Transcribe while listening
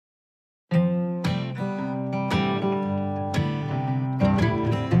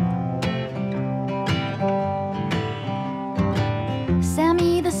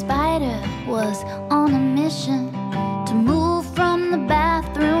was on a mission to move from the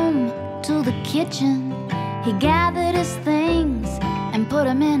bathroom to the kitchen. He gathered his things and put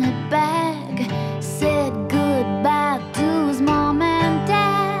them in a bag, said goodbye to his mom and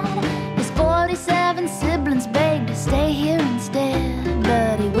dad. His 47 siblings begged to stay here instead,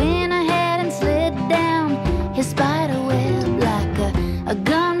 but he went ahead and slid down his spider web like a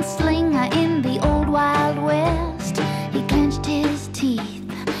gunslinger in the old Wild West. He clenched his teeth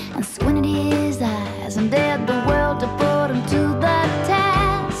and squinted his eyes and dared the world to put him to the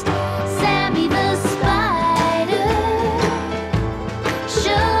test. Sammy the spider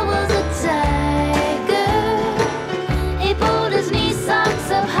sure was a tiger. He pulled his knee socks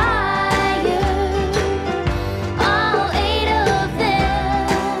up higher, all 8 of them.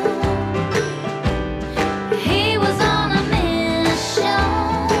 He was on a mission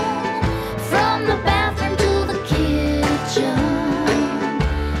from the bathroom to the kitchen.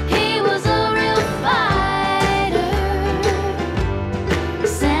 He was a real fighter,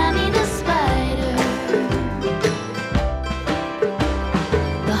 Sammy the spider.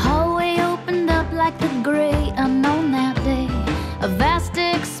 The hallway opened up like the great unknown that day, a vast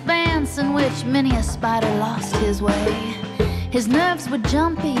expanse in which many a spider lost his way. His nerves were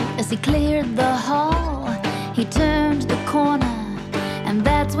jumpy as he cleared the hall. He turned the corner, and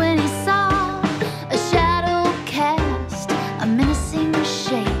that's when he saw a shadow cast, a menacing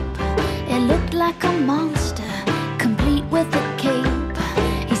shape. It looked like a monster, complete with a cape.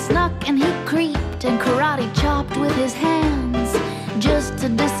 He snuck and he creeped and karate chopped with his hands, just to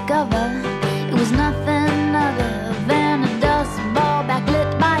discover it was nothing other than a dust ball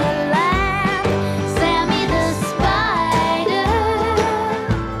backlit by a lamp. Sammy the spider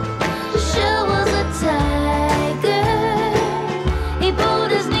sure was a tiger. He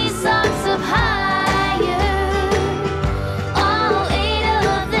pulled his knee socks up higher, all 8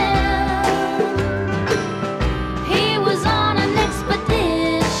 of them. He was on an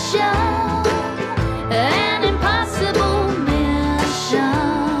expedition, an impossible mission.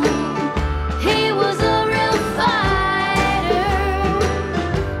 He was a real fighter,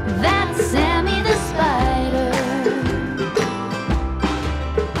 that's Sammy the spider.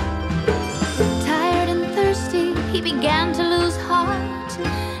 Tired and thirsty, he began to lose heart,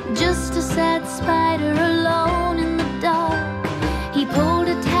 just a sad spider alone in the dark. He pulled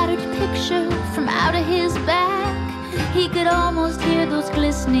a tattered picture from out of his bag. He could almost hear those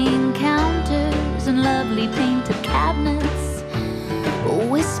glistening counters and lovely painted cabinets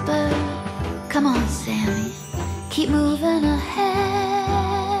whisper, "Come on, Sammy, keep moving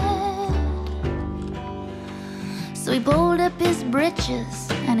ahead." So he pulled up his britches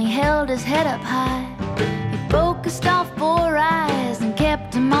and he held his head up high. He focused all 4 eyes and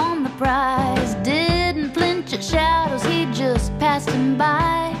kept him on the prize. Didn't flinch at shadows, he just passed him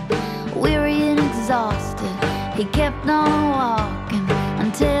by. Weary and exhausted, he kept on walking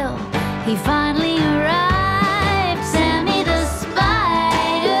until he finally arrived. Sammy the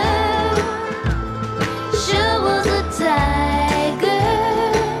spider sure was a tiger.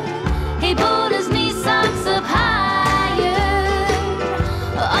 He pulled his knee socks up higher,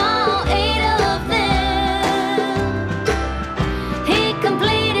 all 8 of them. He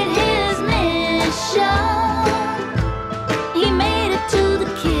completed his mission. He made it to the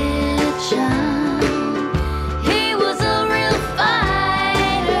kitchen. He was a real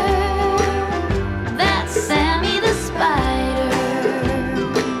fighter, that's Sammy the spider.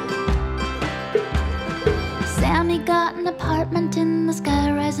 Sammy got an apartment in the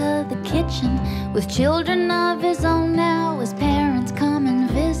skyrise of the kitchen, with children of his own now. His parents come and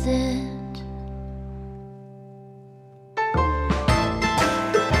visit.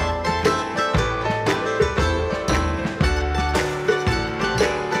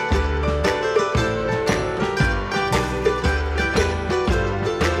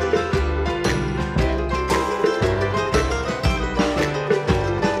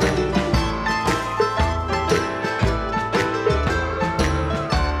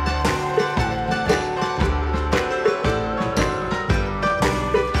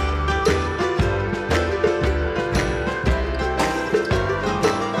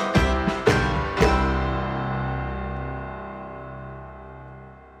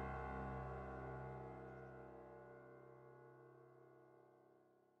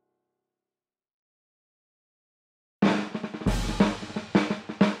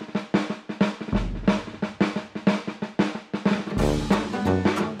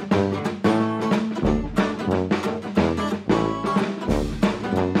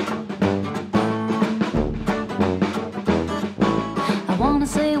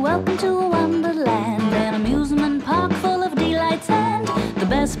 say welcome to a wonderland, an amusement park full of delights, and the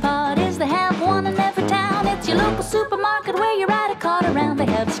best part is they have one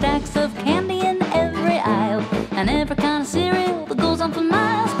with stacks of candy in every aisle, and every kind of cereal that goes on for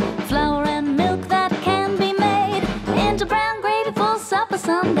miles. Flour and milk that can be made into brown gravy for supper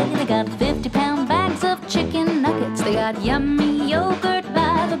Sunday. They got 50-pound bags of chicken nuggets. They got yummy yogurt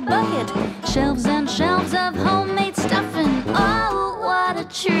by the bucket. Shelves and shelves of homemade stuffing. Oh, what a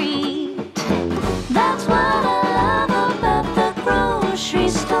treat. That's what I love about the grocery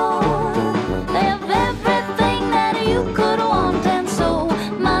store. They have everything that you could want and so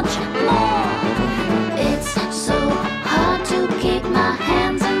much more. It's so hard to keep my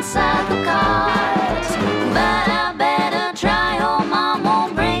hands inside the cart, but I better try or Mom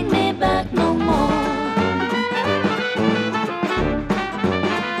won't bring me back no more.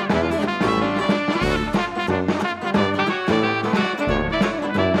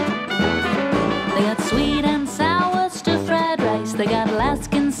 They got sweet and sour stir-fried rice. They got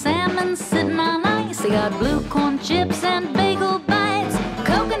Alaskan salmon sitting on ice. They got blue corn chips and bagel bites,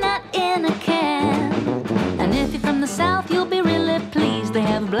 coconut in a can. And if you're from the south, you'll be really pleased. They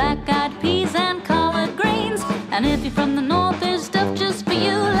have black-eyed peas and collard greens. And if you're from the north, there's stuff just for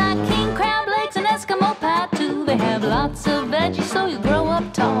you, like king crab legs and Eskimo pie too. They have lots of veggies so you'll grow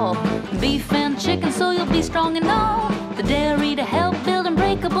up tall, beef and chicken so you'll be strong and all. The dairy to help build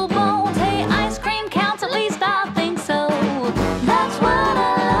unbreakable bones. Hey, ice cream counts, at least I think so. That's what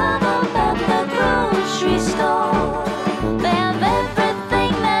I love about the grocery store. They have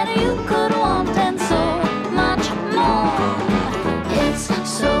everything that you could want and so much more. It's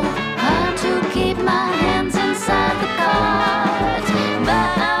so hard to keep my hands inside the cart,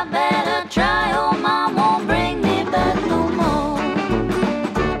 but I better try or Mom won't bring me back no more.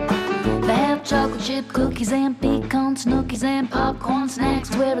 They have chocolate chip cookies and pecan snookies and popcorn snacks,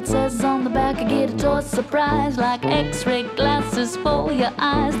 where it says on the back I get a toy surprise, like x-ray glasses for your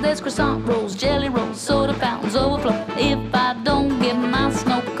eyes. There's croissant rolls, jelly rolls, soda fountains overflow. If I don't get my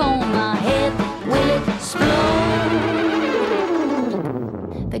snow cone, my head will explode.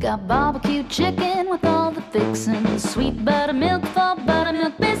 They got barbecue chicken with all the fixings, sweet buttermilk for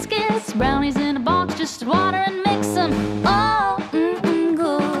buttermilk biscuits, brownies in a box, just water and mix them. Oh, good.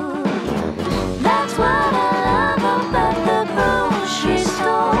 That's what I love about the grocery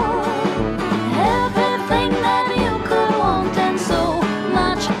store. Everything that you could want and so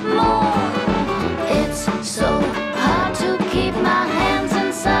much more. It's so hard to keep my hands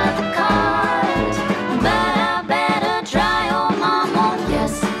inside the cart, but I better try or Mom won't.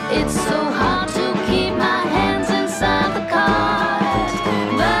 Yes, it's so hard to keep my hands inside the cart,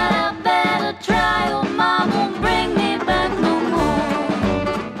 but I better try or Mom won't bring me back no more.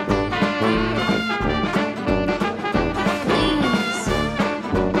 Please.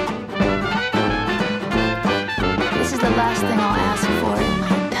 This is the last thing I'll ask for in my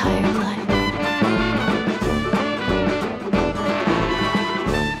entire life.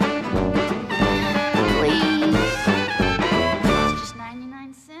 Please. It's just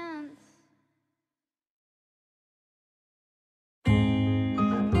 99 cents.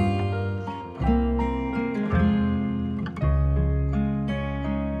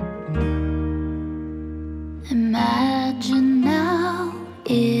 Imagine now,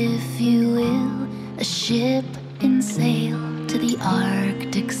 if you will, a ship in sail to the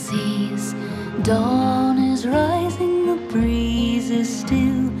Arctic seas. Dawn is rising, the breeze is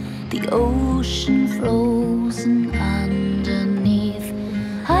still, the ocean frozen underneath.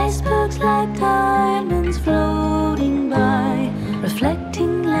 Icebergs like diamonds floating by,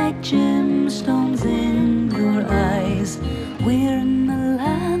 reflecting like gemstones in your eyes. We're in the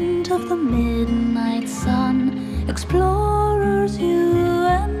land of the midnight sun, explorers you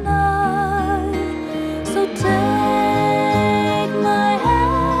and I. So take my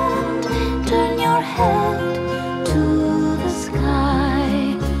hand, turn your head to the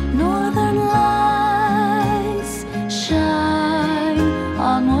sky. Northern lights shine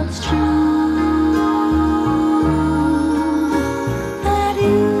on what's true, that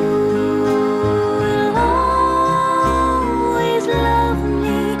you will always love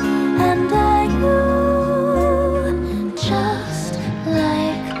me, and I you, just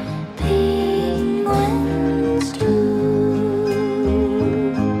like penguins do.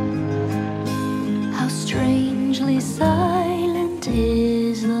 How strangely silent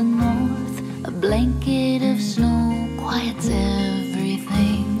is the north, a blanket of snow quiets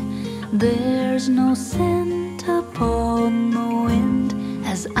everything. There's no scent upon the wind,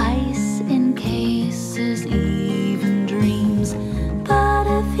 as ice encases even dreams. But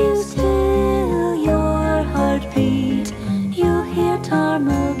if you still your heartbeat, you hear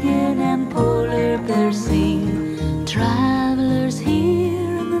ptarmigan and polar bear sing. Travelers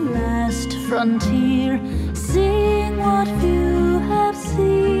frontier, seeing what few have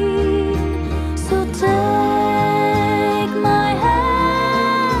seen.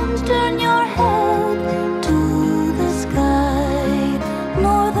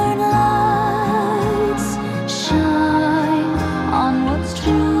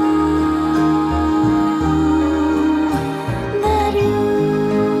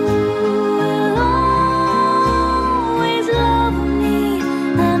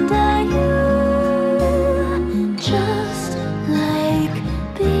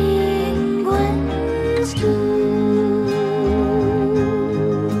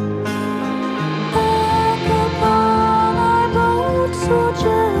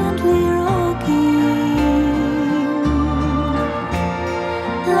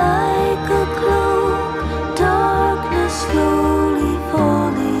 like a cloak, darkness slowly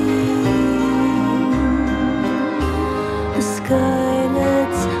falling. The sky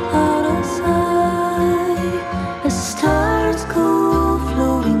lets out a sigh as stars go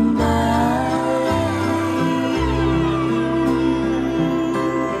floating by.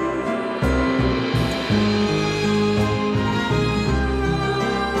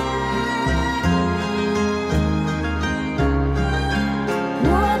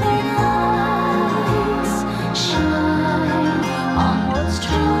 Northern lights shine on what's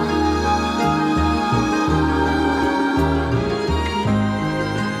true.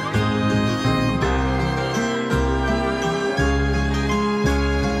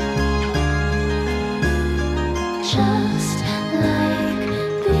 Just like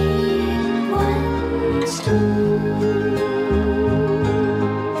penguins do.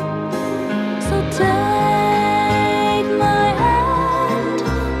 So take my hand,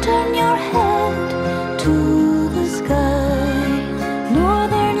 turn your head to the sky.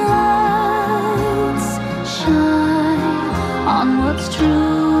 Northern lights shine on what's true.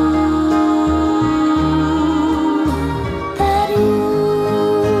 That you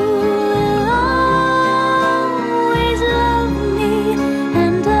will always love me,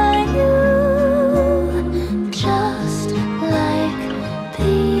 and I you, just like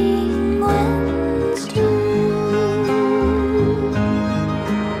penguins do.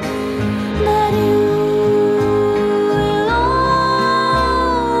 That you will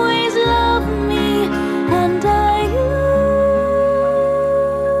always love me, and I you,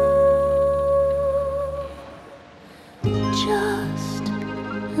 just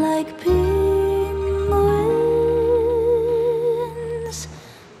like penguins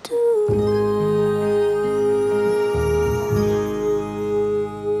do.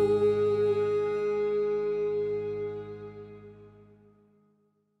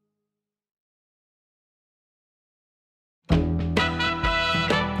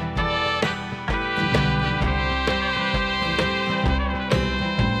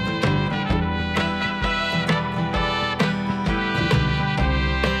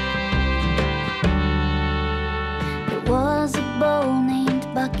 There was a bull named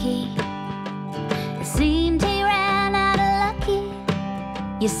Bucky. It seemed he ran out of lucky.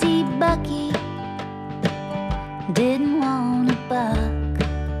 You see, Bucky didn't want a buck,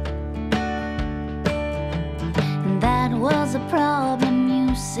 and that was a problem,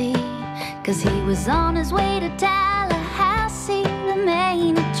 you see, 'cause he was on his way to Tallahassee, the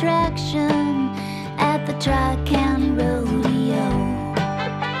main attraction at the Tri-County Rodeo.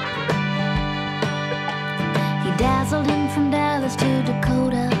 He dazzled him from Dallas to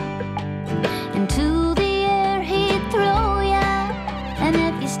Dakota. Into the air he'd throw ya, and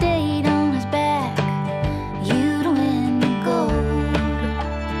if you stayed on his back, you'd win the gold.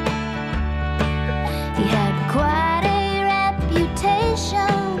 He had quite a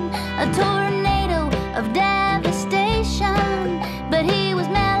reputation, a tornado of devastation, but he was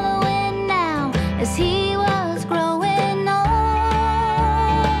mellowing now as he was growing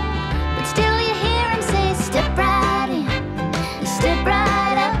old. But still you hear him say, step right in, step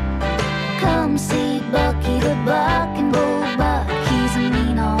right up, come see Bucky the buck and bull buck. He's a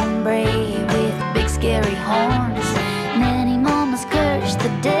mean hombre with big scary horns. Many mamas cursed the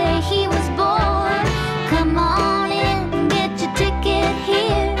day he was born. Come on in, get your ticket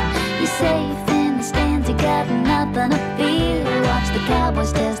here. You're safe in the stands, you got nothing to fear. Watch the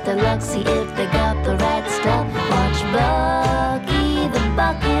Cowboys test their luck, see if they got the right stuff. Watch Bucky the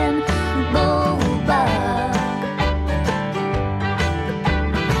buck and bull buck.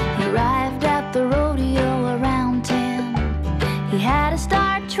 He arrived at the rodeo around 10. He had a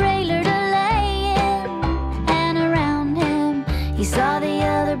star trailer to lay in, and around him he saw the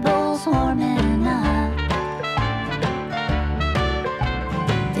other bulls warming up.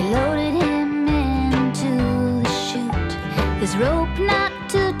 They loaded him into the chute, his rope not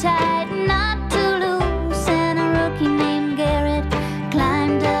too tight, not too loose, and a rookie named Garrett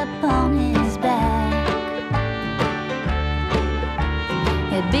climbed up on his back.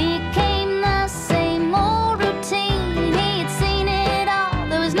 It became the same old routine. He had seen it all,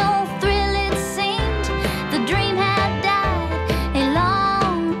 there was no thrill it seemed. The dream had died a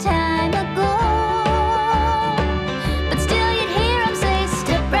long time ago. But still you'd hear him say,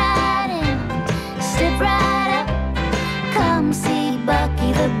 step right in, step right up, come see Bucky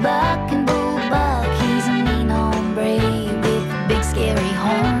the buck and bull buck. He's a mean hombre with big scary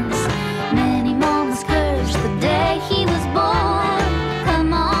horns. Many mamas cursed the day he was born.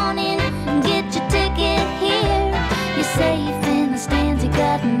 Come on in and get your ticket here. You're safe in the stands, you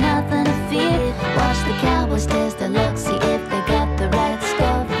got nothing to fear. Watch the Cowboys test their luck, see if they got the right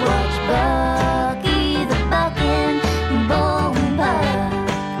stuff.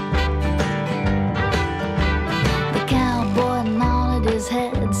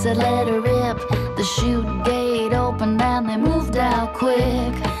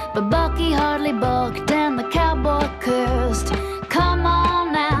 quick, but Bucky hardly bucked and the cowboy cursed. Come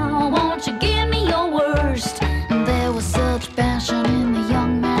on now, won't you give me your worst? And there was such passion in the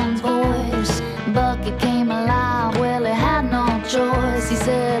young man's voice. Bucky came alive, well he had no choice. He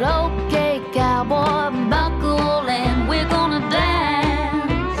said, okay cowboy, buckle and we're gonna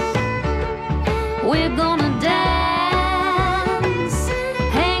dance. We're gonna dance.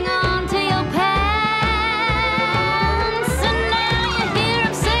 Hang on to your pants. And now you hear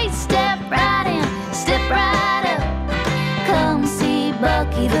him say, step right in, step right up. Come see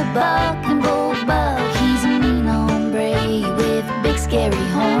Bucky the buck and bull buck. He's a mean hombre with big scary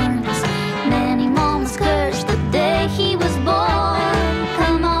horns. Many moms cursed the day he was born.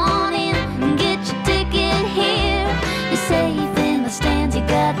 Come on in and get your ticket here. You're safe in the stands, you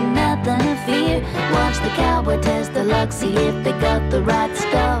got nothing to fear. Watch the cowboy test Deluxe, see if they got the right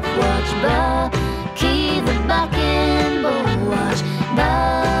stuff. Watch Bucky the bucking bull. Watch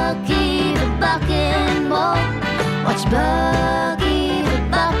Bucky the bucking bull. Watch Bucky the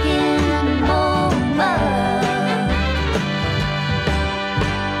bucking bull.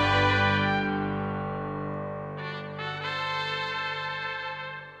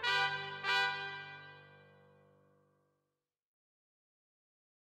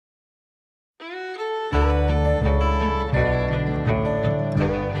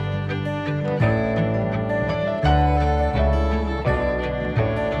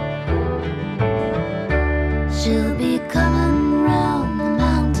 She'll be coming round the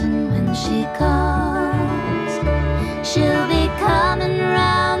mountain when she comes. She'll be coming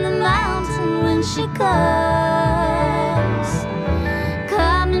round the mountain when she comes.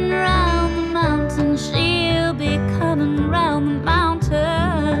 Coming round the mountain, she'll be coming round the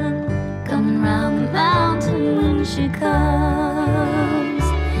mountain. Coming round the mountain when she comes.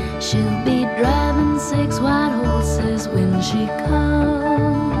 She'll be driving 6 white horses when she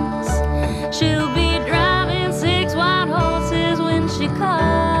comes. She'll be driving 6 white horses when she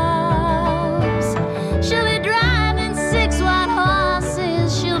comes. She'll be driving 6 white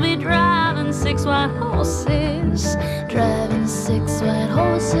horses. She'll be driving 6 white horses. Driving 6 white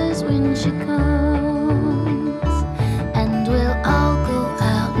horses when she comes. And we'll all go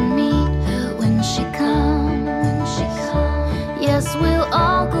out and meet her when she comes. Yes, we'll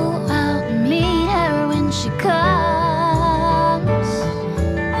all go out and meet her when she comes.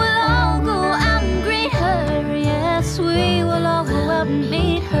 We will all go out and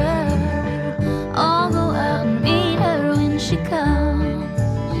meet her. All go out and meet her when she comes.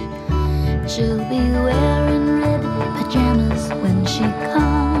 She'll be wearing red pajamas when she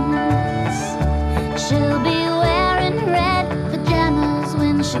comes. She'll be wearing red pajamas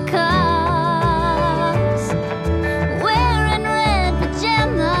when she comes. Wearing red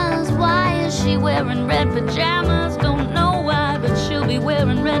pajamas. Why is she wearing red pajamas? Don't know why, but she'll be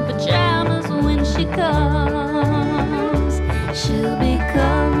wearing red pajamas when she comes. She'll be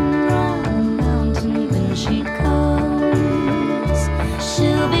coming round the mountain when she comes.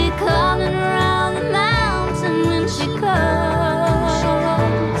 She'll be coming round the mountain when she comes.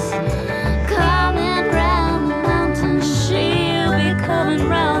 Coming round the mountain, she'll be coming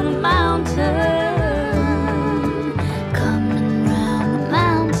round the mountain. Coming round the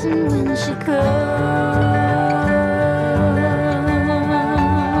mountain when she comes.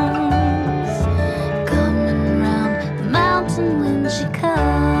 When she comes.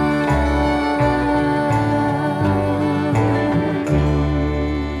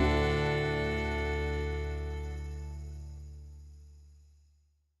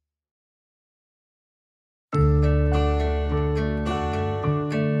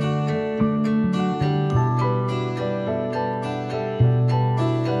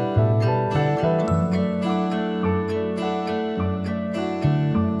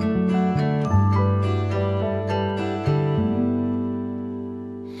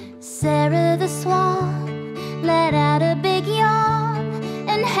 Sarah the swan let out a big yawn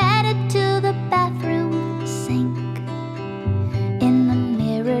and headed to the bathroom sink. In the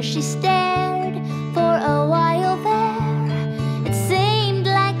mirror she stared for a while there. It seemed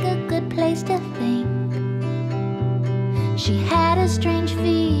like a good place to think. She had a strange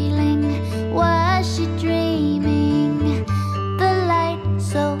feeling. Was she dreaming? The light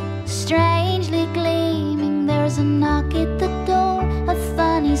so strangely gleaming. There's a knock at the door. A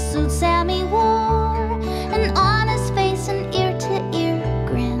funny suit Sammy wore, and on his face an ear-to-ear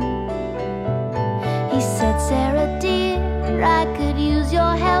grin. He said, Sarah dear, I could use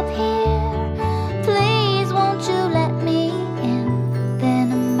your help here.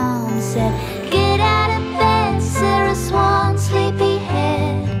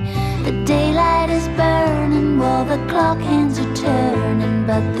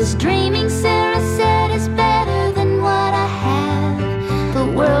 But this dreaming, Sarah said, is better than what I have. The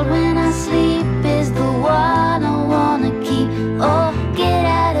world when I sleep is the one I wanna keep. Oh, get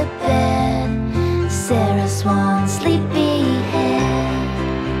out of bed, Sarah Swan, sleepyhead.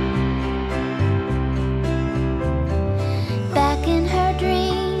 Back in her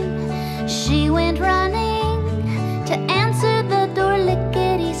dream, she went running to answer the door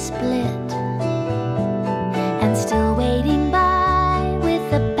lickety-split. And still waiting by,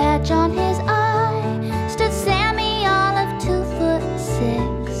 with a patch on his eye, stood Sammy, all of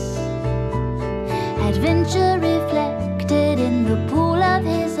 2'6". Adventure reflected in the pool of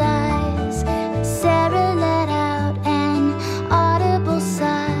his eyes. Sarah let out an audible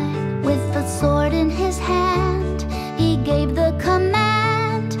sigh. With the sword in his hand, he gave the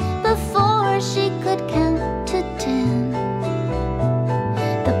command before she could count to 10.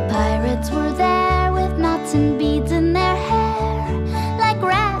 The pirates were there with knots and beads in their hair. Like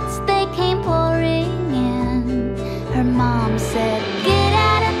rats they came pouring in. Her mom said, get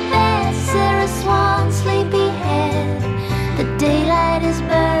out of bed, Sarah Swan, sleepyhead. The daylight is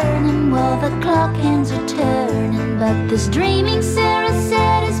burning while the clock hands are turning. But this dreaming, Sarah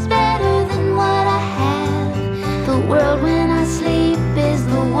said, is better than what I have. The world when I sleep is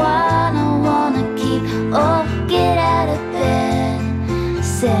the one I wanna keep. Oh, get out of bed,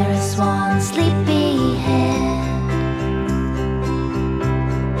 Sarah Swan, sleepyhead.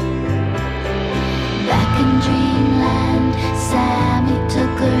 Back in dreamland, Sammy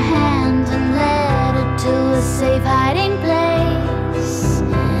took her hand and led her to a safe hiding place.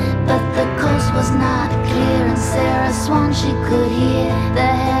 But the coast was not clear, and Sarah Swan, she could hear the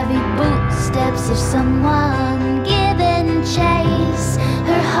heavy footsteps of someone giving chase.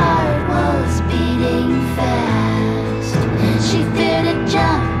 Her heart was beating fast. She feared to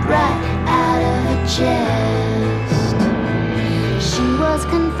jump right out of her chest. She was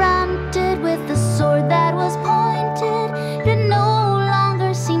confronted with a sword that was pointed. It no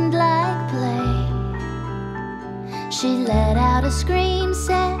longer seemed like play. She let out a scream,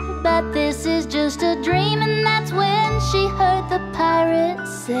 said, but this is just a dream. And that's when she heard the pirate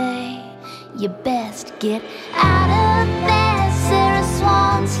say, you best get out of bed, Sarah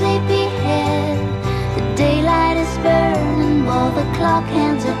Swan, sleepyhead. The daylight is burning while the clock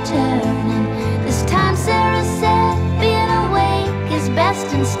hands are turning. This time, Sarah said, being awake is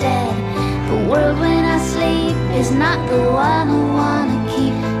best instead. The world when I sleep is not the one I wanna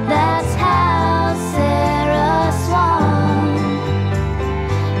keep. That's how Sarah Swan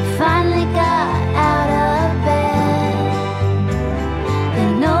finally got out of bed. They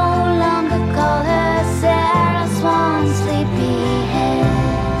no longer call her Sarah Swan, sleepyhead.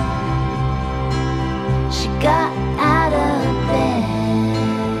 She got out of bed.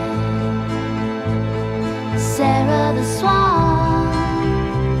 Sarah the Swan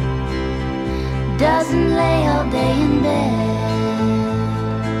doesn't lay all day in bed.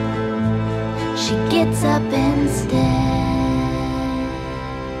 She gets up instead.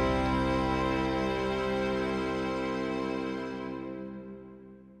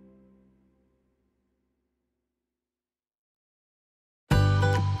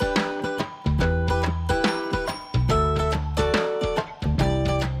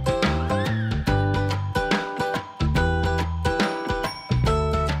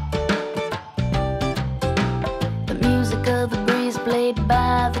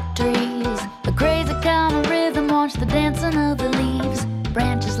 By the trees, a crazy kind of rhythm, watch the dancing of the leaves.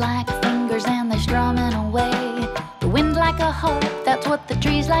 Branches like fingers and they're strumming away. The wind like a harp, that's what the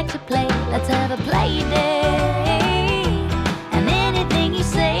trees like to play. Let's have a play day, and anything you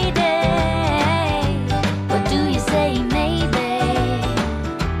say day. What do you say maybe?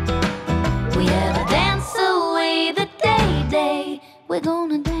 We have a dance away the day. We're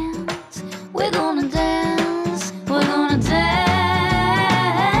gonna dance, we're gonna dance, we're gonna dance.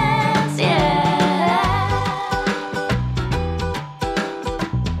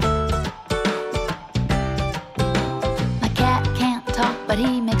 But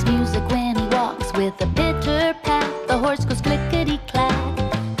he makes music when he walks with a bitter path. The horse goes clickety-clack.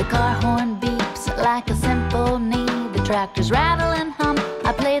 The car horn beeps like a symphony. The tractors rattle and hum.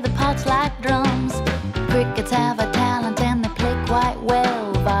 I play the pots like drums. Crickets have a talent and they play quite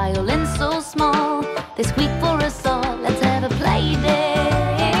well. Violins so small, they squeak for us all. Let's have a play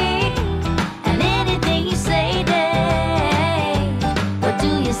day, and anything you say day. What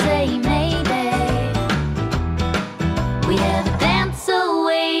do you say maybe? We have a dance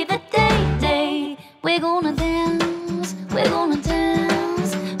away the day. We're gonna dance, we're gonna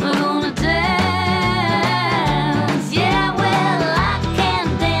dance, we're gonna dance. Yeah, well, I can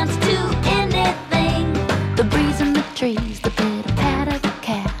dance to anything. The breeze in the trees, the pitter-patter of the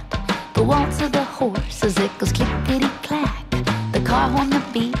cat. waltz of the horse as it goes clickety-clack. The car horn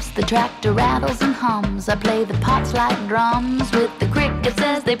that beeps, the tractor rattles and hums. I play the pots like drums with the crickets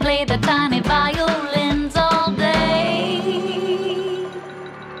as they play the tiny violins all day.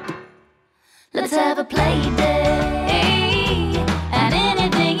 Let's have a play day, and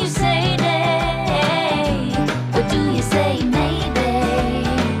anything you say day. What do you say maybe?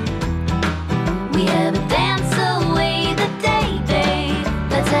 We have a dance away the day.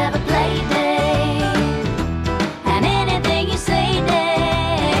 Let's have a play day, and anything you say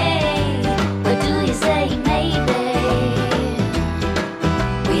day. What do you say maybe?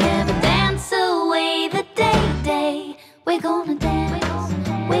 We have a dance away the day. We're gonna dance,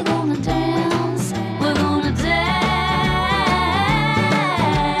 we're gonna dance, we're gonna dance.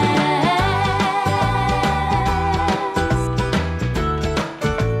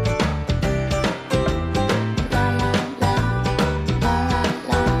 La la la, la la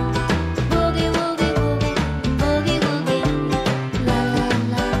la. Boogie woogie woogie, boogie woogie. La la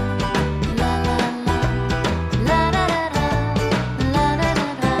la, la la la. La da da da, la da da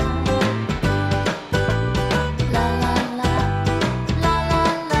da. La la la, la la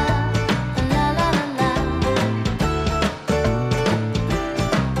la, la la la.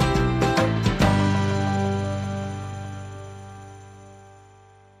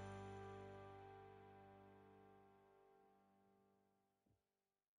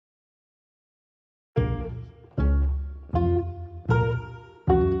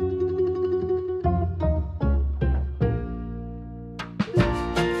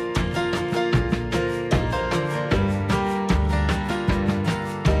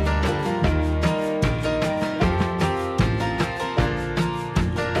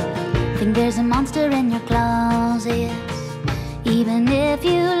 Think there's a monster in your closet, even if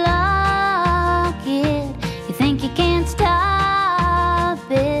you lock it. You think you can't stop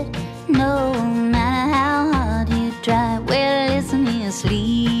it, no matter how hard you try. Well, listen here,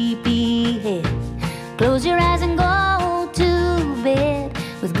 sleepyhead. Close your eyes and go to bed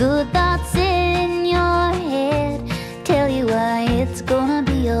with good thoughts in your head. Tell you why it's gonna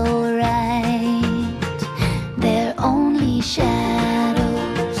be alright. They're only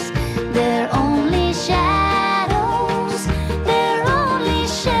shadows. They're only shadows. They're only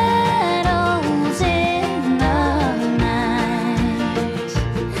shadows in the night.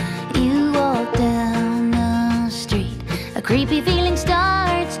 You walk down the street, a creepy feeling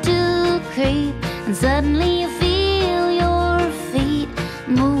starts to creep, and suddenly you feel your feet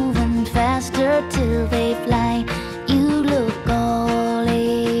moving faster till they fly. You look all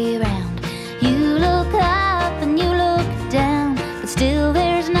around, you look up and you look down, but still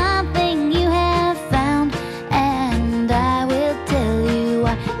there's nothing you have found. And I will tell you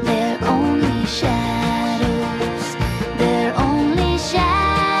why. They're only shadows. They're only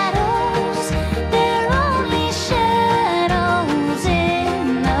shadows. They're only shadows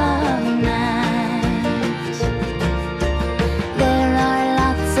in the night. There are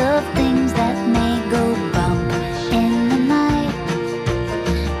lots of things that may go bump in the night,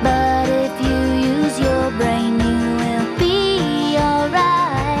 but if you use your brain, you will be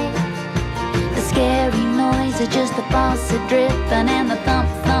alright. The scary noise is just the faucet dripping, and the thump,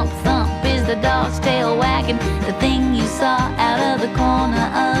 thump, thump is the dog's tail wagging. The thing you saw out of the corner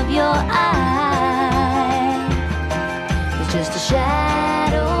of your eye is just a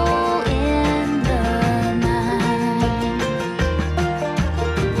shadow in the night.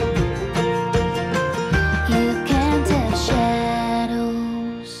 You can't have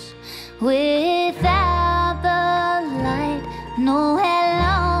shadows without the light. No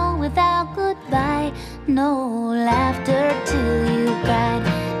hello without goodbye. No laughter till you cried.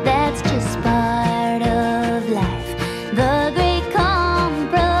 That's just part of life. The great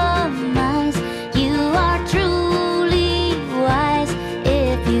compromise. You are truly wise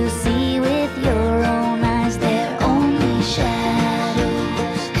if you see with your own eyes. They're only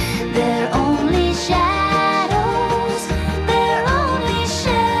shadows. They're only shadows. They're only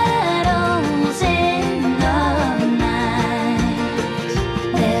shadows in the night.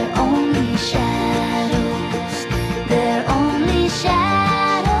 They're only shadows. They're only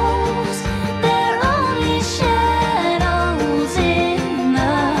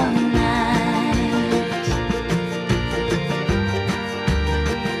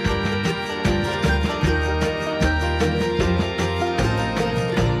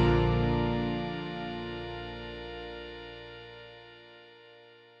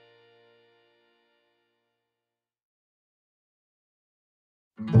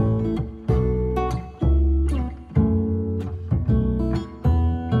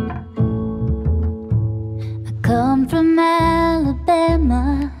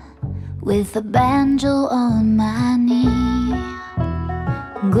with a banjo on my knee.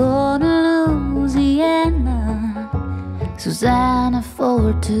 Go to Louisiana, Susanna,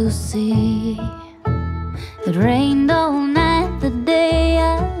 for to see. It rained all night the day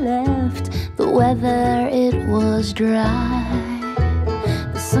I left. The weather, it was dry.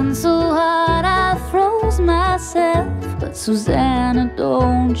 The sun so hot I froze myself. But Susanna,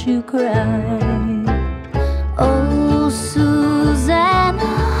 don't you cry. Oh,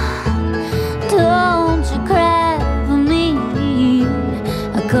 Susanna, don't you cry for me.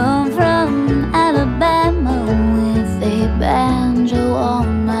 I come from Alabama with a banjo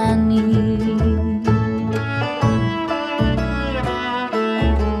on my knee.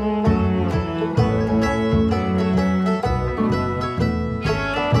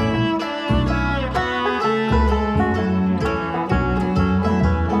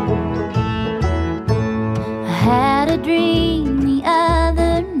 Dream the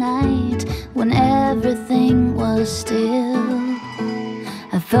other night when everything was still.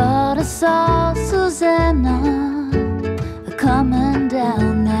 I thought I saw Susanna coming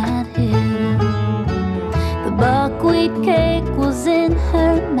down that hill. The buckwheat cake was in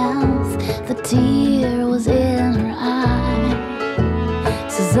her mouth, the tear was in her eye.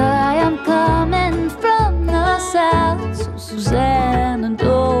 Says I am coming from the south, so Susanna,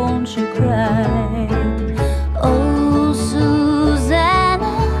 don't you cry. Oh,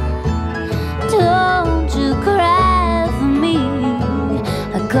 Susanna, don't you cry for me.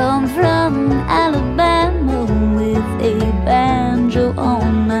 I come from Alabama with a banjo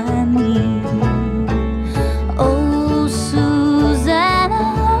on my knee. Oh, Susanna,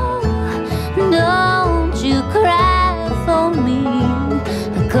 don't you cry for me.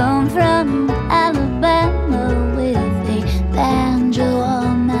 I come from Alabama with a banjo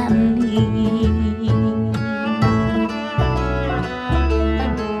on my knee.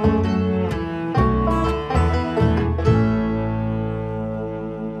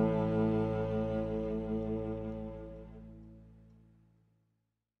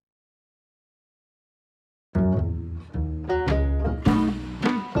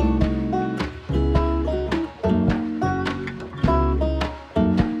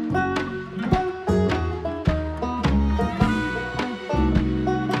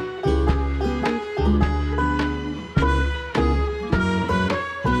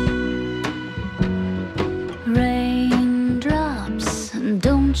 Raindrops,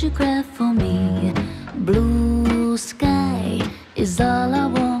 don't you cry for me. Blue sky is all I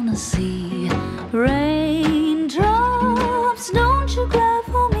wanna see. Raindrops, don't you cry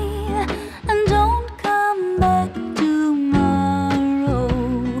for me, and don't come back tomorrow.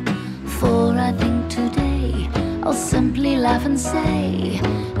 For I think today I'll simply laugh and say,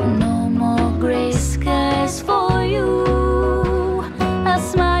 no more gray skies for you. I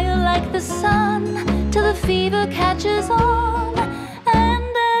smile like the sun till the fever catches on,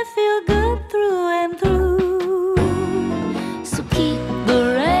 and I feel good through and through. So keep the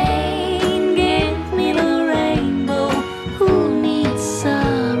rain, give me the rainbow. Who needs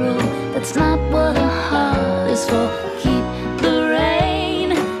sorrow? That's not what a heart is for. Keep the rain,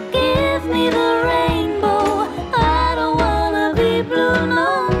 give me the rainbow. I don't wanna be blue no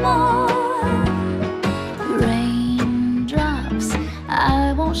more. Raindrops,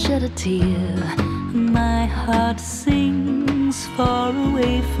 I won't shed a tear. My heart sings far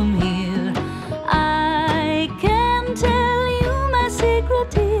away from here. I can tell you my secret,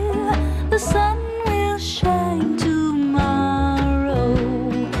 dear. The sun will shine tomorrow.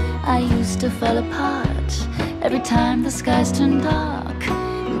 I used to fall apart every time the skies turned dark,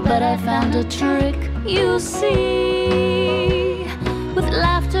 but I found a trick, you see. With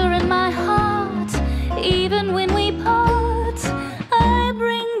laughter in my heart, even when we part, I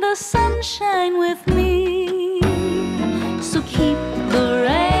bring the sunshine with me. So keep the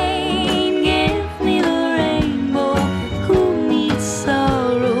rain, give me the rainbow. Who needs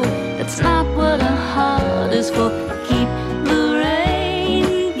sorrow? That's not what a heart is for. Keep the rain,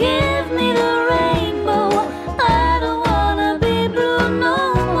 give me the rainbow. I don't wanna be blue no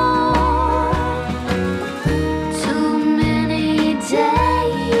more. Too many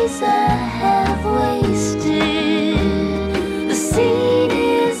days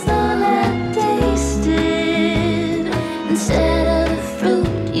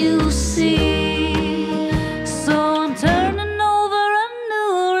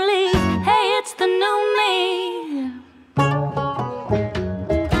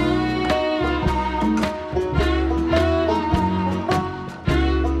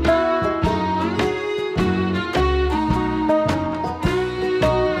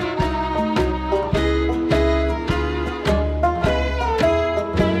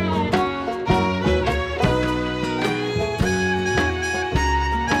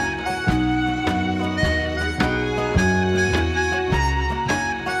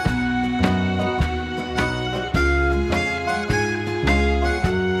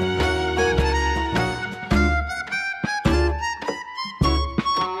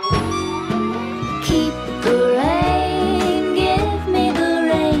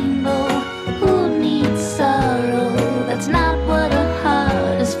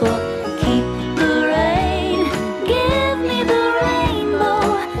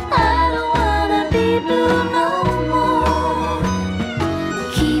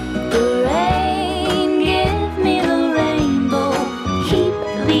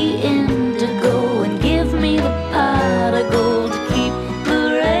the indigo and give me the pot of gold to keep the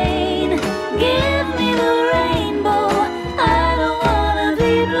rain. Give me the rainbow. I don't wanna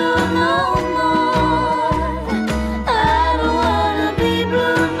be blue no more. I don't wanna be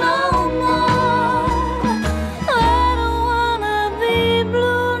blue no more. I don't wanna be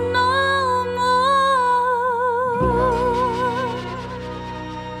blue no more.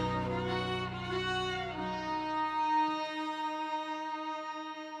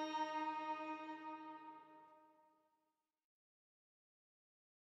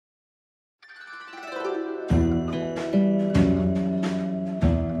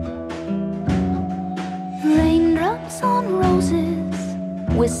 Raindrops on roses,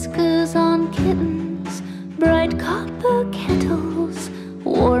 whiskers on kittens, bright copper kettles,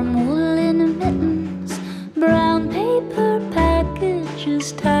 warm woolen mittens, brown paper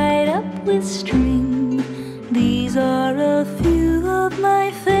packages tied up with string. These are a few of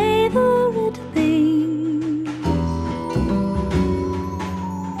my favorite things.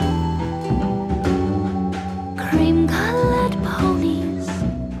 Cream-colored ponies,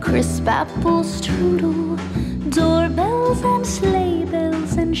 crisp apple strudel, doorbells and sleigh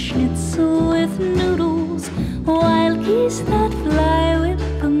bells and schnitzel with noodles, wild geese that fly with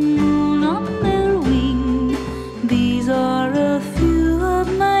the moon on their wing. These are a few of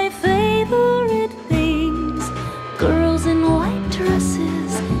my favorite things. Girls in white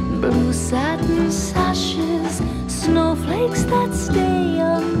dresses, blue satin sashes, snowflakes that stay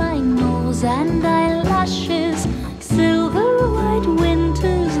on my nose and eyelashes, silver white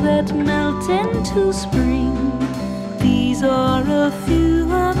winters that melt into spring. These are a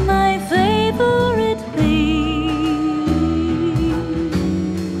few of my favorite things.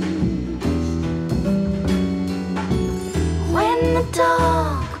 When the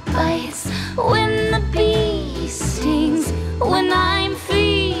dog bites, when the bee stings, when I'm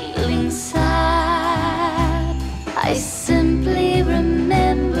feeling sad, I simply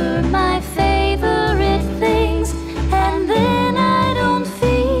remember my favorite things, and then I don't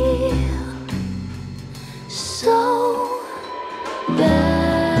feel so bad.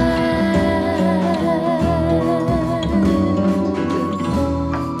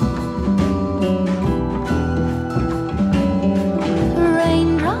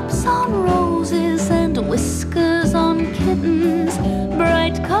 Raindrops on roses and whiskers on kittens,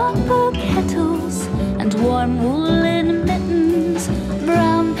 bright copper kettles and warm woolen mittens,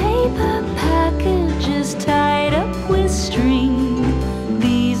 brown paper packages tied up with string.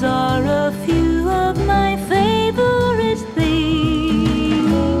 These are a few of my favorite things.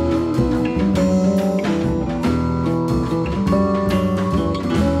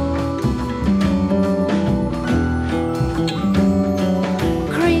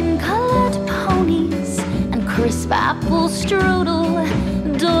 Cream-colored ponies and crisp apple strudel,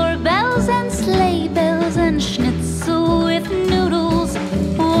 doorbells and sleigh bells and schnitzel with noodles,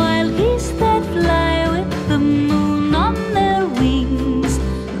 wild geese that fly with the moon on their wings.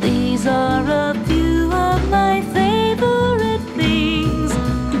 These are a few of my favorite things.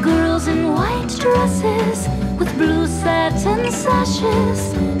 Girls in white dresses with blue satin sashes,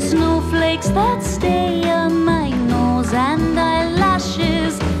 snowflakes that stay on my nose and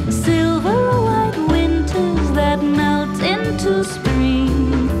eyelashes, silver white winters that melt into spring.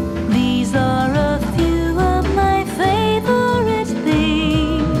 These are a few of my favorite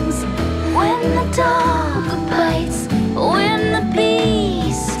things. When the dog bites, when the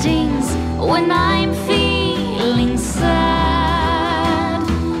bee stings, when I'm feeling sad,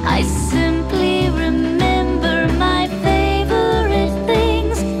 I simply remember my favorite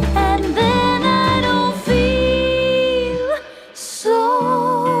things, and then I don't feel so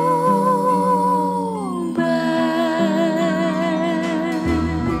bad.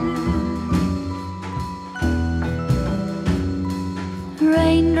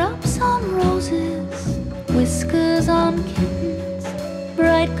 Raindrops on roses, whiskers on kittens,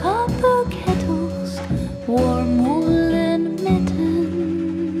 bright copper kettles, warm woolen mittens.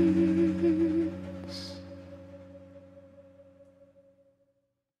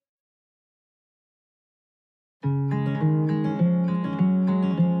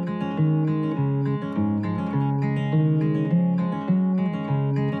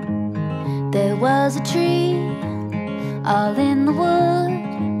 There was a tree all in the wood,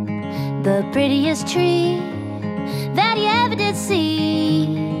 the prettiest tree that you ever did see.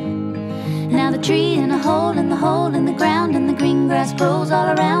 Now the tree in a hole in the hole in the ground, and the green grass grows all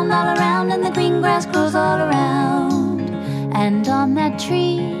around, and the green grass grows all around. And on that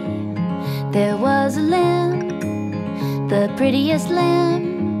tree there was a limb, the prettiest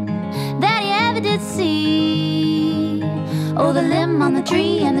limb that you ever did see. Oh, the limb on the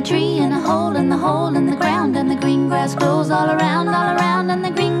tree, and the tree in a hole, and the hole in the ground, and the green grass grows all around, and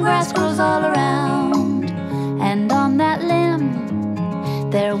the green grass grows all around. And on that limb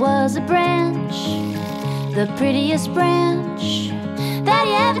there was a branch, the prettiest branch that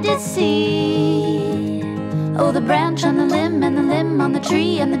he ever did see. Oh, the branch on the limb, and the limb on the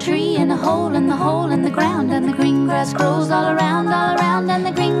tree, and the tree in a hole, and the hole in the ground, and the green grass grows all around, and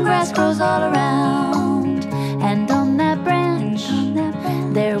the green grass grows all around. And on that branch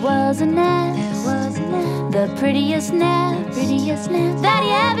there was a nest, the prettiest nest that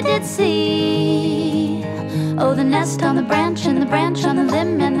he ever did see. Oh, the nest on the branch, and the branch on the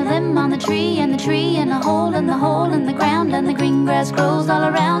limb, and the limb on the tree, and the tree in a hole, and the hole in the ground, and the green grass grows all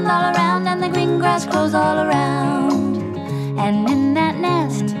around, and the green grass grows all around. And in that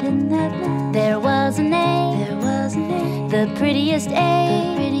nest there was an egg, the prettiest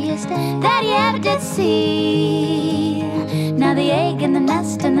egg that he ever did see. Now the egg in the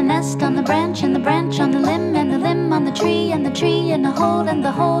nest, and the nest on the branch, and the branch on the limb, and the limb on the tree, and the tree in a hole, and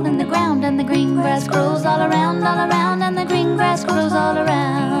the hole in the ground, and the green grass grows all around, and the green grass grows all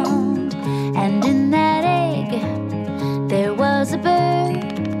around. And in that egg there was a bird,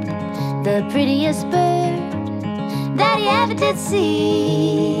 the prettiest bird that he ever did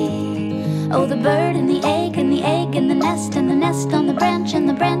see. Oh, the bird and the egg, and the egg in the nest, and the nest on the branch, and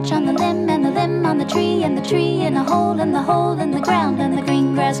the branch on the limb, and the limb on the tree, and the tree in a hole, and the hole in the ground, and the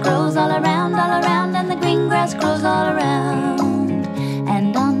green grass grows all around, and the green grass grows all around.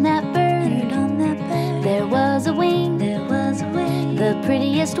 And on that bird there was a wing, the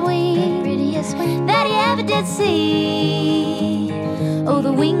prettiest wing that he ever did see. Oh,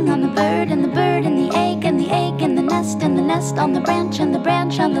 the wing on the bird, and the bird and the egg, and the egg in the nest, and the nest on the branch, and the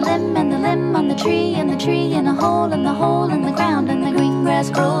branch on the limb, and the limb on the tree, and the tree in a hole, and the hole in the ground, and the green grass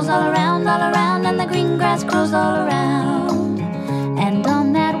grows all around, and the green grass grows all around. And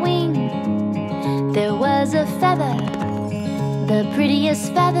on that wing there was a feather, the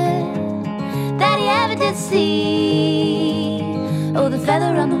prettiest feather that he ever did see. Oh, the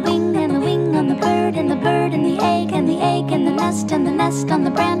feather on the wing, and the wing on the bird, and the bird and the egg, and the egg in the nest, and the nest on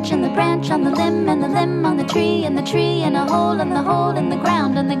the branch, and the branch on the limb, and the limb on the tree, and the tree in a hole, and the hole in the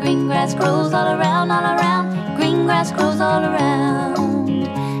ground, and the green grass grows all around, green grass grows all around.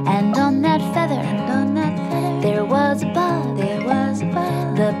 And on that feather there was a bug,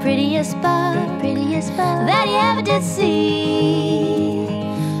 the prettiest bug that he ever did see.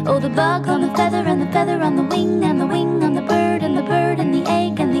 Oh, the bug on the feather, and the feather on the wing, and the wing on the bird, and the bird and the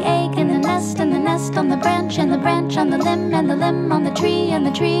egg, and the egg in the nest, and the nest on the branch, and the branch on the limb, and the limb on the tree, and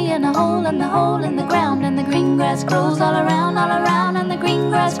the tree in a hole, and the hole in the ground, and the green grass grows all around, and the green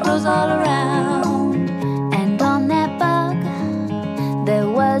grass grows all around. And on that bug there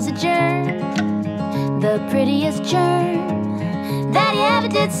was a germ, the prettiest germ that he ever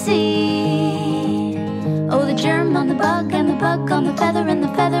did see. Oh, the germ on the bug, and the bug on the feather, and the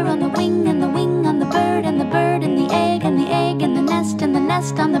feather on the wing, and the wing on the bird, and the bird and the egg, and the egg in the nest, and the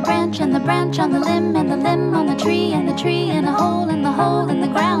nest on the branch, and the branch on the limb, and the limb on the tree, and the tree in a hole, and the hole in the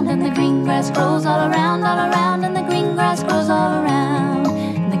ground, and the green grass grows all around, and the green grass grows all around.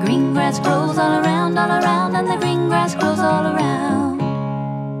 And the green grass grows all around, and the green grass grows all around.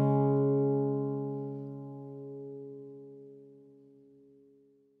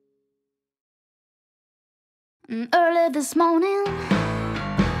 Early this morning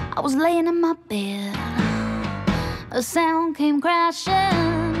I was laying in my bed. A sound came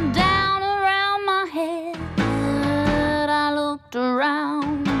crashing down around my head. I looked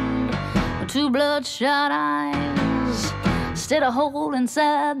around, two bloodshot eyes stared a hole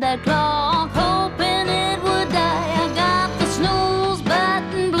inside that clock, hoping it would die. I got the snooze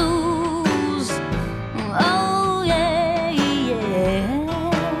button blues. Oh yeah, yeah.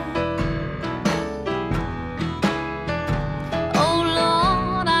 Oh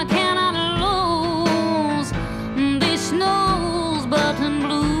Lord, I cannot lose these snooze button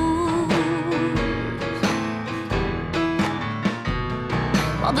blues.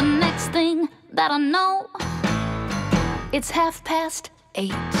 Well, the next thing that I know, it's 8:30.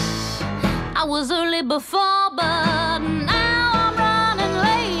 I was early before, but now I'm running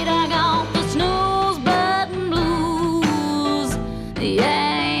late. I got the snooze button blues.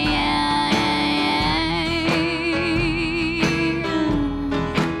 Yeah, yeah, yeah.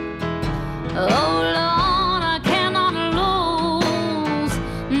 Oh Lord, I cannot lose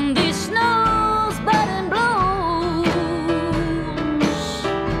these snooze button blues.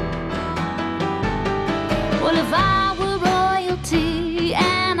 Well, if I were royalty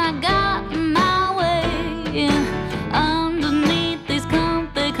and I got my way, underneath these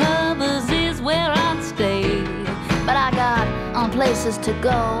comfy covers is where places to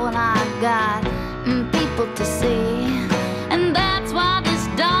go, and I got people to see. And that's why this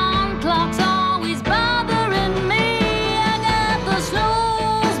dawn clock's always bothering me. I got the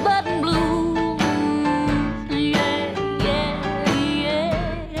snooze button blues. Yeah, yeah,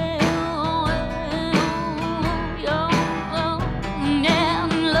 yeah, yeah. Yeah,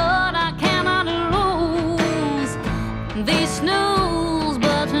 Lord, I cannot lose these snooze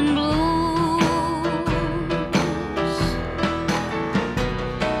button blues.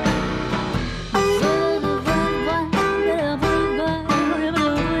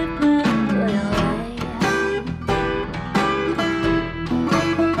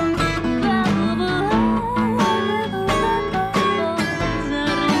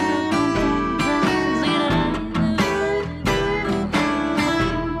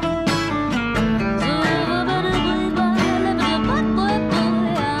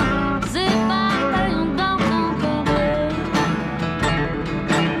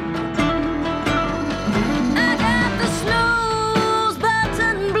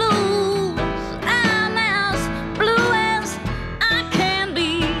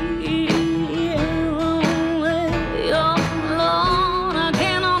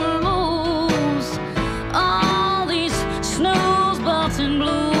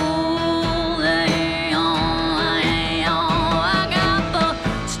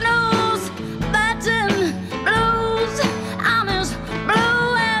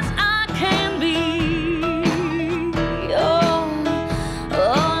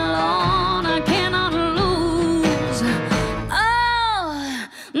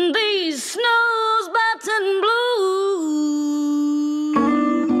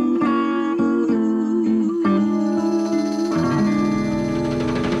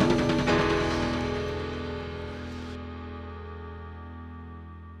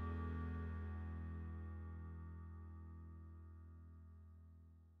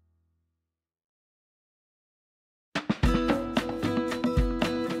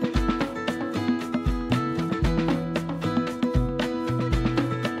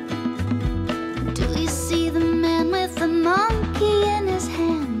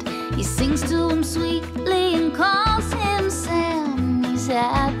 Sweetly and calls him Sam. He's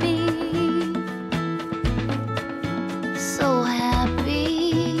happy, so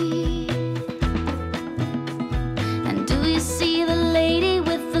happy. And do you see the lady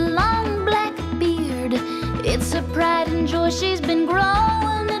with the long black beard? It's her pride and joy, she's been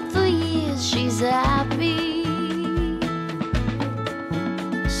growing it for years. She's happy,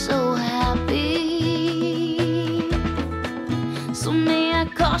 so happy. So may I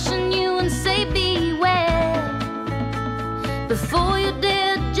caution you and say beware before you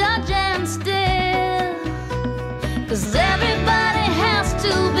dare judge and stare, 'cause everybody has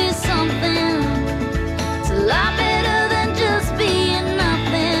to be something. It's a lot better than just being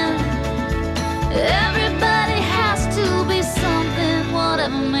nothing. Everybody has to be something,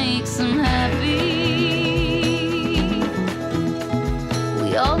 whatever makes them happy. We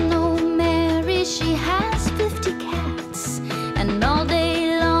all know Mary, she has 50 cats, and all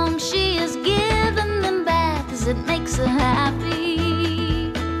day long she is giving them baths. It makes her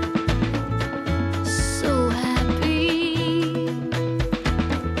happy, so happy.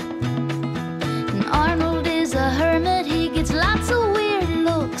 And Arnold is a hermit, he gets lots of weird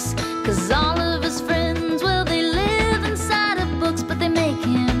looks, 'cause all of his friends, well, they live inside of books, but they make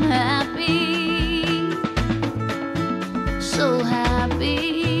him happy, so happy.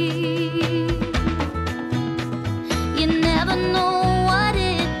 You never know what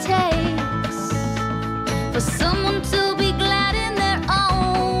it takes for someone to be glad in their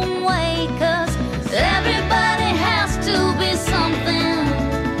own way, 'cause everybody has to be something.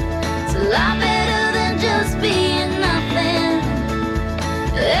 It's a lot better than just being nothing.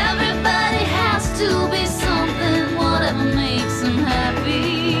 Everybody has to be something, whatever makes them happy.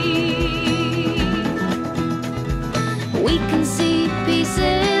 We can see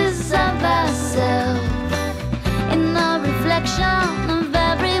pieces of ourselves in the reflection of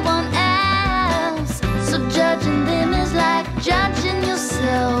everyone else. So judging them is like judging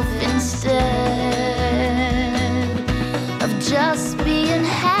yourself instead of just being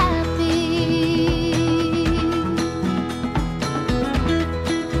happy.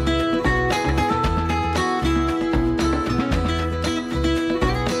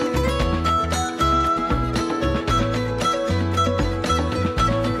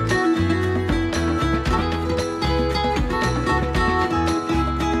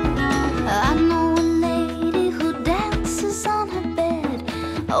 I know a lady who dances on her bed.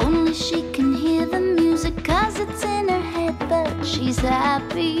 Only she can hear the music 'cause it's in her head, but she's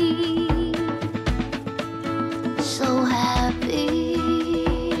happy, so happy.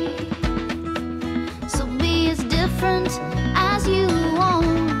 different as you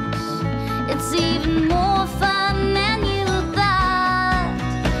want. It's even more fun than you thought.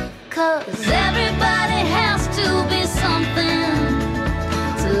 'Cause everybody has to be something.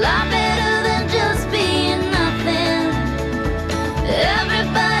 It's a lot better than just being nothing.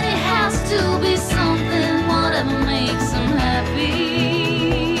 Everybody has to be something, whatever makes them happy.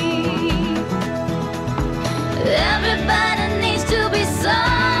 Everybody needs to be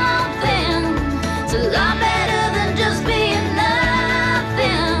something. It's a lot better than just being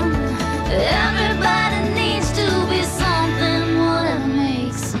nothing. Everybody needs to be something, whatever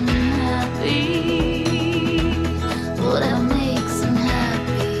makes them happy. Whatever makes them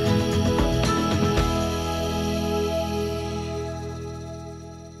happy.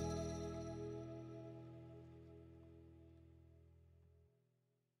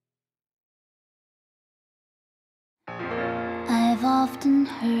 I've often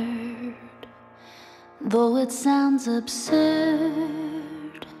heard, though it sounds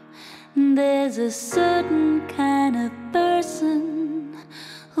absurd, there's a certain kind of person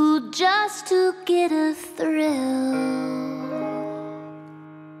who just to get a thrill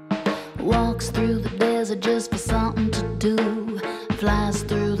walks through the desert just for something to do, flies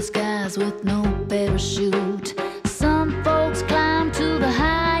through the skies with no parachute. Some folks climb to the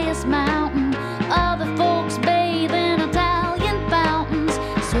highest mountain, other folks bathe in Italian fountains,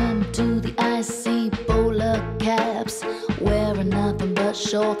 swim to the icy polar caps, wearing nothing but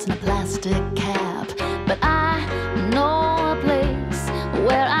shorts and a plastic cap. But I know a place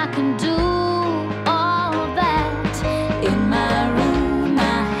where I can do all of that. In my room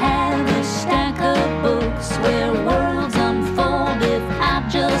I have a stack of books where worlds unfold if I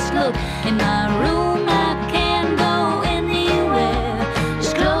just look. In my room I can go anywhere,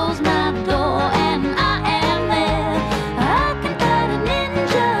 just close my door and I am there. I can fight a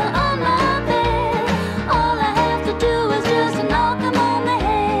ninja on my bed. All I have to do is just knock him on the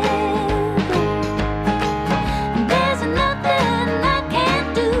head. There's nothing I can't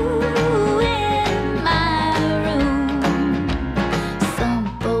do in my room. Some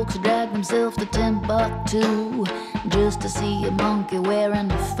folks drag themselves to Timbuktu just to see a monkey wearing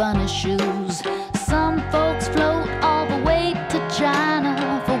funny shoes. Some folks float all the way to China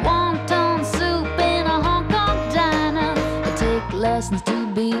for wonton soup in a Hong Kong diner. They take lessons to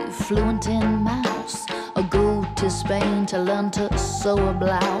be fluent in mouse, or go to Spain to learn to sew a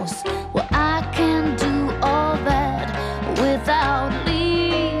blouse. Well, I can do all that without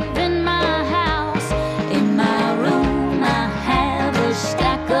leaving my house. In my room I have a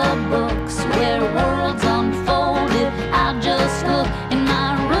stack of books where worlds unfold if I just look. In my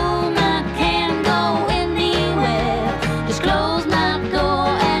room I can go anywhere, just close my door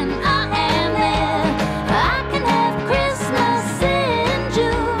and I am there. I can have Christmas in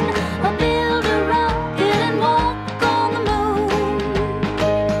June, or build a rocket and walk on the moon.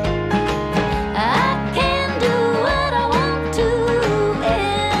 I can do what I want to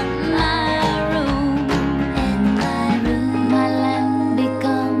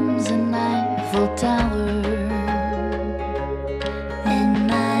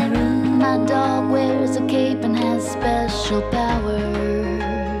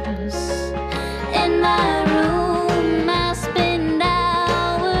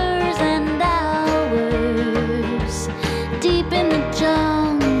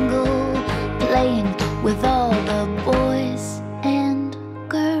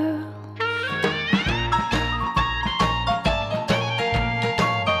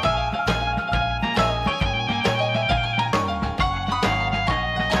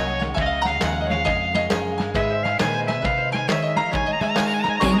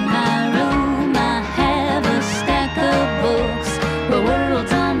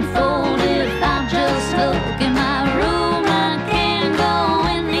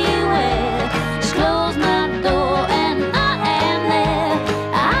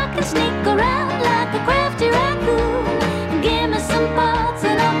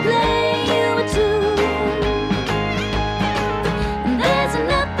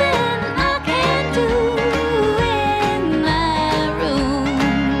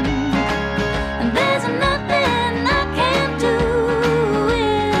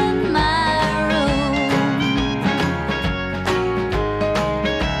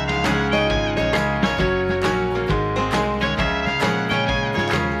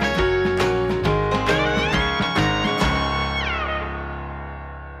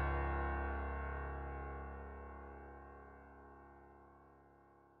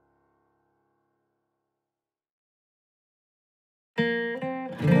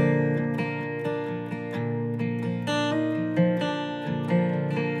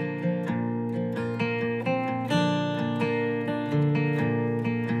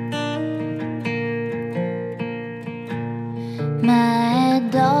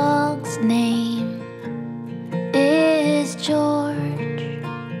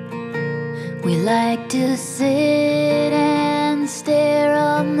We like to sit and stare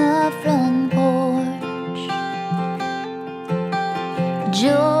on the front porch.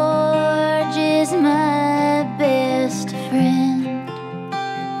 George is my best friend,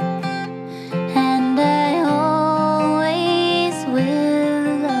 and I always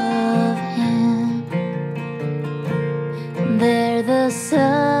will love him. There the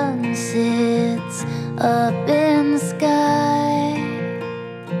sun sits up in the sky,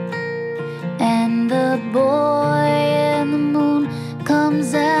 and the boy in the moon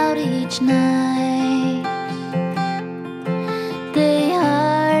comes out each night. They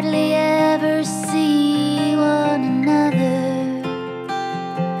hardly ever see one another,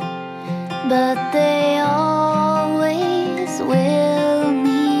 but they always will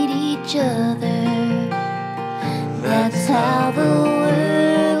meet each other. That's how the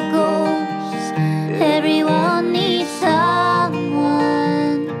world goes. Everyone needs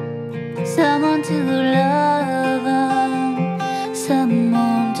someone, someone to love them,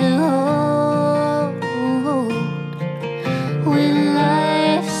 someone to hold. When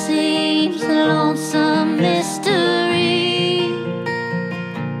life seems a lonesome mystery,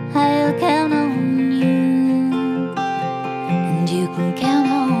 I'll count on you, and you can count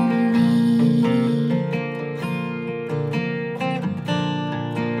on me.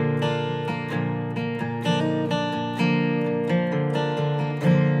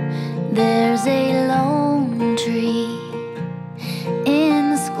 There's a lone tree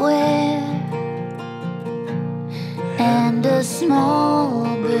in the square, and a small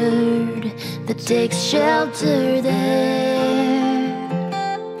bird that takes shelter there.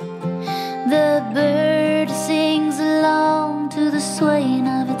 The bird sings along to the swaying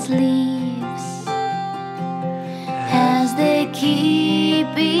of its leaves as they keep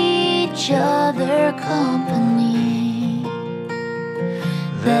each other company.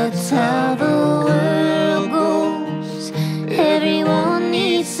 That's how the world goes. Everyone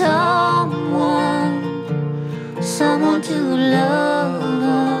needs someone, someone to love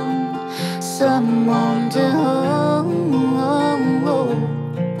them, someone to hold.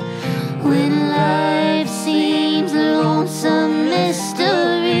 When life seems a lonesome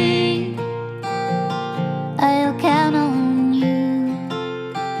mystery, I'll count on you,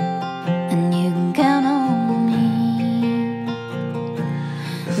 and you can count on me.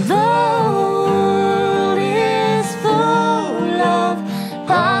 The world is full of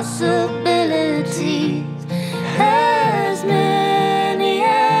possibilities, as many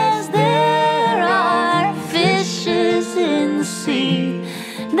as there are fishes in the sea.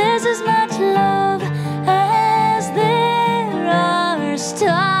 There's as much love as there are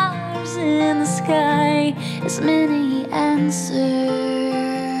stars in the sky, as many answers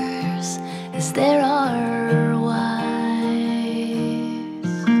as there are whys.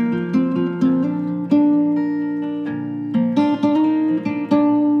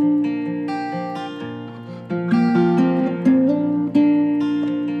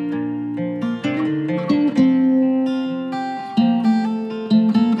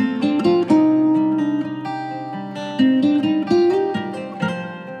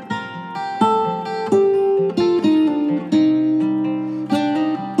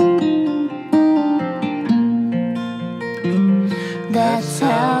 That's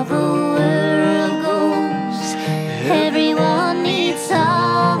how the world goes. Everyone needs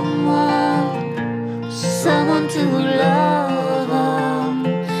someone, someone to love them,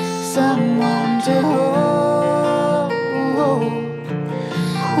 someone to hold.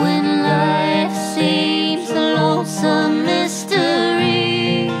 When